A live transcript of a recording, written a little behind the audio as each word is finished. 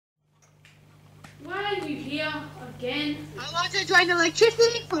you here again? I want to drain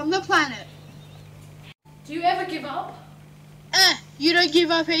electricity from the planet. Do you ever give up? You don't give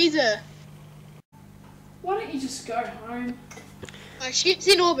up either. Why don't you just go home? My ship's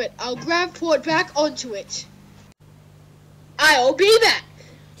in orbit. I'll grab port back onto it. I'll be back.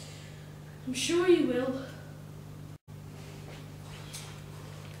 I'm sure you will.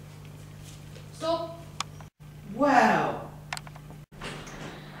 Stop. Wow.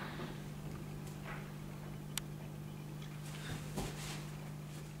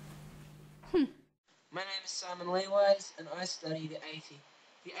 My name is Simon Leewise and I study the A.E.T.I.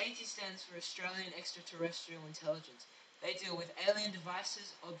 The A.E.T.I stands for Australian Extraterrestrial Intelligence. They deal with alien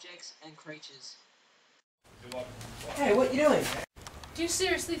devices, objects and creatures. Hey, what you doing? Do you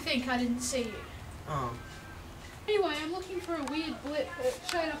seriously think I didn't see you? Oh. Anyway, I'm looking for a weird blip that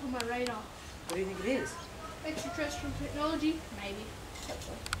showed up on my radar. What do you think it is? Extraterrestrial technology? Maybe.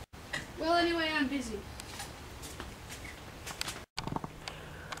 Hopefully. Well, anyway, I'm busy.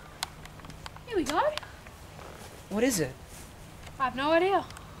 Here we go. What is it? I have no idea.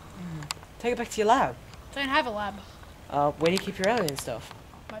 Take it back to your lab. Don't have a lab. Where do you keep your alien stuff?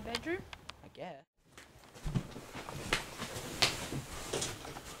 My bedroom? I guess.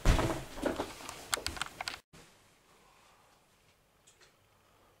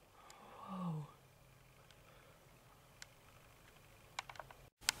 Whoa.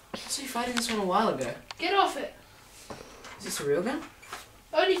 I saw you fighting this one a while ago. Get off it. Is this a real gun?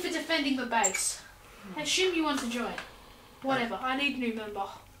 Only for defending the base. I assume you want to join. Whatever, I need a new member.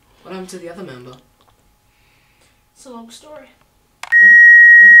 What happened to the other member? It's a long story.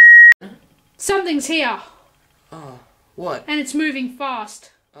 Something's here, Oh, what? and it's moving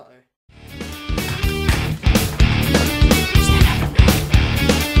fast. Uh-oh.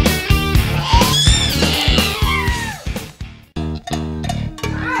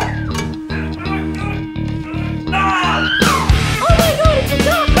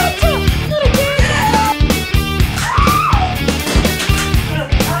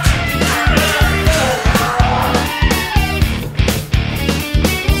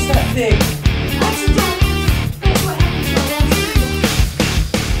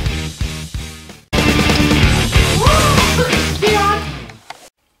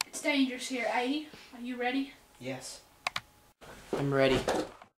 Dangerous here, A.E.T.I. Are you ready? Yes. I'm ready.